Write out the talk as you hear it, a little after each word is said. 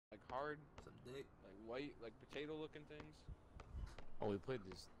hard. Some dick. Like white, like potato-looking things. Oh, we played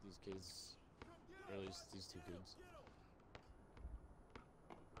these kids, or at least these two kids.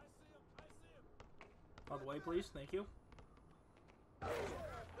 Out of the way, please. Thank you.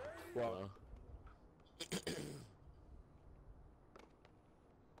 Wow.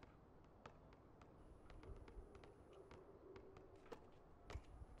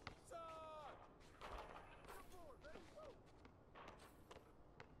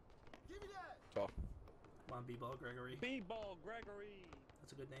 Tough. Come on, B-Ball Gregory. B-Ball Gregory.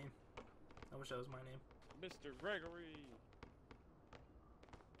 That's a good name. I wish that was my name. Mr. Gregory.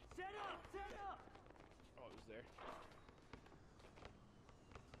 Set up! Set up! Oh, it was there.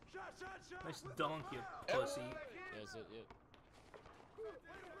 Shot! Shot! Shot! Nice dunk, you pussy. Yeah, that's it. Yeah. I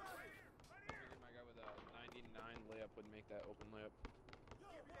figured my guy with a 99 layup would make that open layup.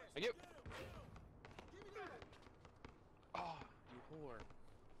 Thank you. Ah, you whore.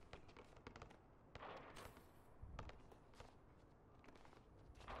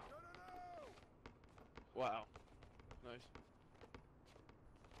 Wow. Nice.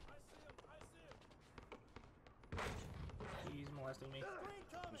 He's molesting me.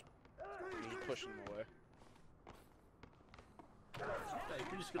 Just pushing him away. Yeah,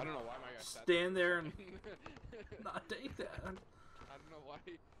 you're just I gonna don't know why my guy sat stand there and there. not take that. I don't know why.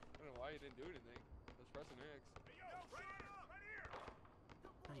 I don't know why he didn't do anything. I was pressing X.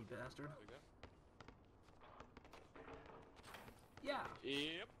 Oh, you bastard. There we go. Yeah.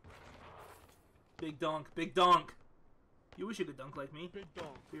 Yep. Big dunk. Big dunk. You wish you could dunk like me. Big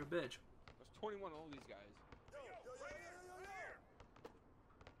dunk. You're a bitch. That's 21 all these guys.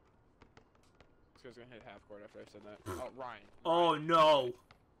 This guy's gonna hit half court after I said that. Oh, Ryan. Oh no.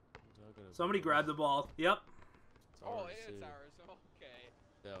 Somebody grab the ball. Yep. Oh, it's ours. Okay.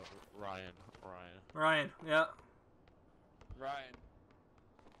 Yeah, Ryan. Ryan. Yeah. Ryan.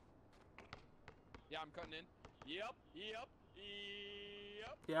 Yeah, I'm cutting in. Yep.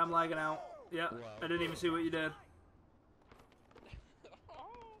 Yeah, I'm lagging out. Yeah. Wow. I didn't even see what you did.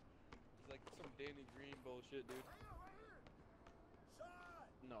 It's like some Danny Green bullshit, dude.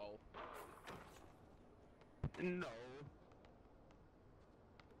 No. No.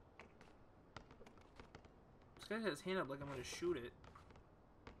 This guy has his hand up like I'm gonna shoot it.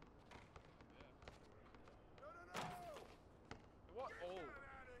 What?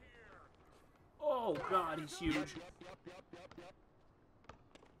 Oh. Oh god, he's huge. Yep.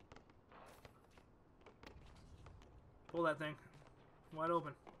 Pull that thing. Wide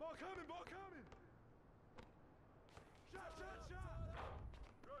open. Ball coming! Ball coming! Shot!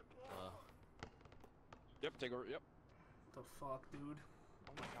 Good ball. Yep, take over. Yep. What the fuck, dude?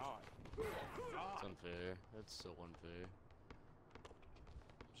 Oh my god. It's unfair. That's so unfair.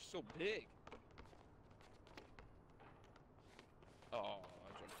 Just so big. Oh,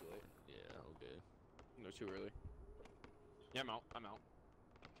 I jumped too late. Yeah, okay. No, too early. Yeah, I'm out. I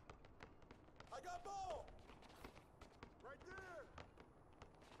got ball! Right there!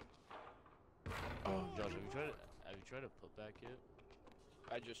 Oh, Josh, have you tried to put back yet?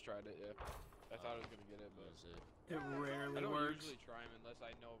 I just tried it, yeah. I thought I was gonna get it, but That's it. It I rarely don't works. usually try them unless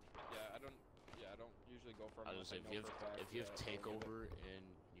I know. Yeah, I don't usually go for them. I was unless say know for a fact, if you have yeah, I'll give it. takeover and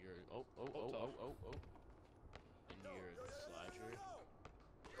you're and you're a slasher, get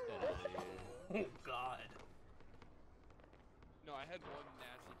out of here. Oh god. No, I had one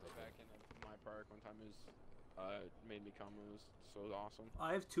nasty putback in my park one time. It was made me come. It was so awesome.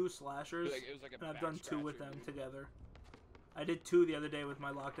 I have 2 slashers, It was like a and I've back done 2 with scratcher, them dude. together. I did 2 the other day with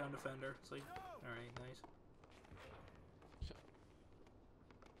my lockdown defender. It's like, alright, nice.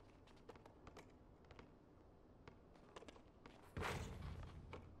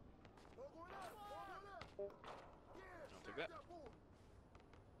 I'll take that.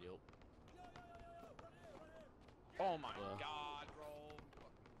 Yep. Oh my Well. god, bro.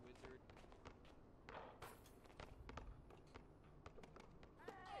 Fucking wizard.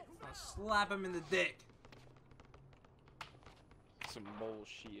 I'll slap him in the dick. Some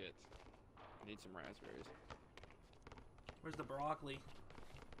bullshit. Need some raspberries. Where's the broccoli?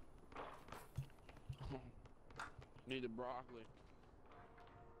 Need the broccoli.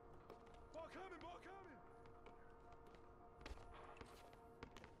 Ball coming! Ball coming!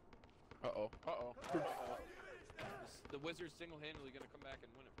 Uh-oh. Uh-oh. Uh-oh. The wizard's single-handedly gonna come back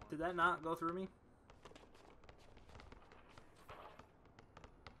and win it for him. Did that not go through me?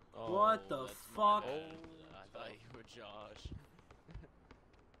 Oh, What the that's fuck? my bad. I thought you were Josh.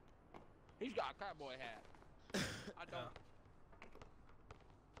 He's got a cowboy hat. I don't.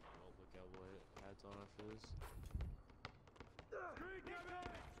 I'll put cowboy hats on after this.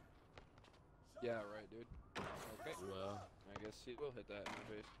 Yeah, right, dude. Okay. Well, I guess he will hit that in the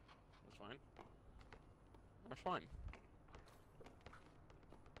face. That's fine.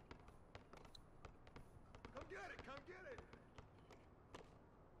 Come get it! Come get it!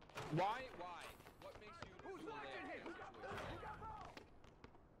 Why? What makes you Who's do a locked in layup here? in Who that got situation? ball? Who got ball?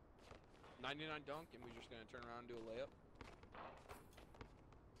 99 dunk, and we just gonna turn around and do a layup?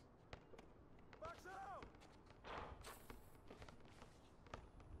 Box out!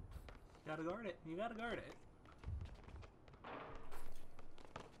 Gotta guard it. You gotta guard it.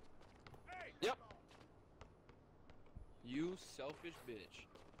 Hey! Yep. You selfish bitch.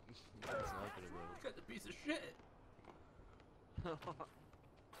 That's not gonna work. Got the piece of shit.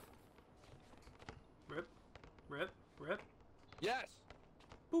 Rip. Rip. Rip. Yes.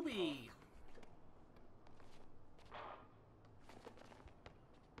 Boopy.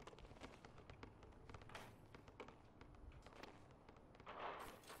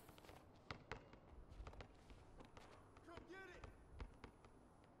 Come get it!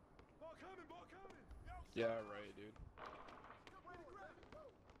 Ball coming! Ball coming! Yo, Yeah, right, dude. good way to grab it! Go!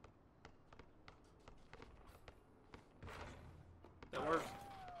 That works.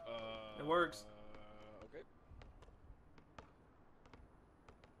 It works. Okay.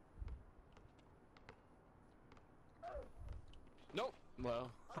 Nope.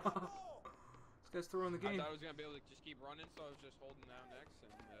 Well, Ball! This guy's throwing the I game. thought I was gonna be able to just keep running, so I was just holding down X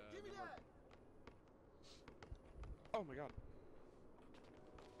and. Give me didn't work. that! Oh my god.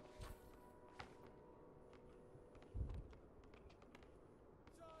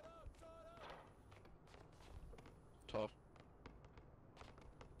 Shot up! Shot up! Tough.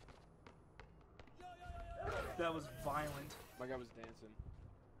 Yo, yo, yo, yo! That was violent. My guy was dancing.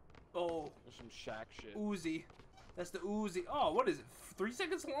 Oh, There's some Shaq shit. Uzi. That's the Uzi. Oh, what is it? 3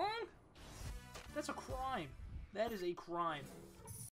 seconds long? That's a crime. That is a crime.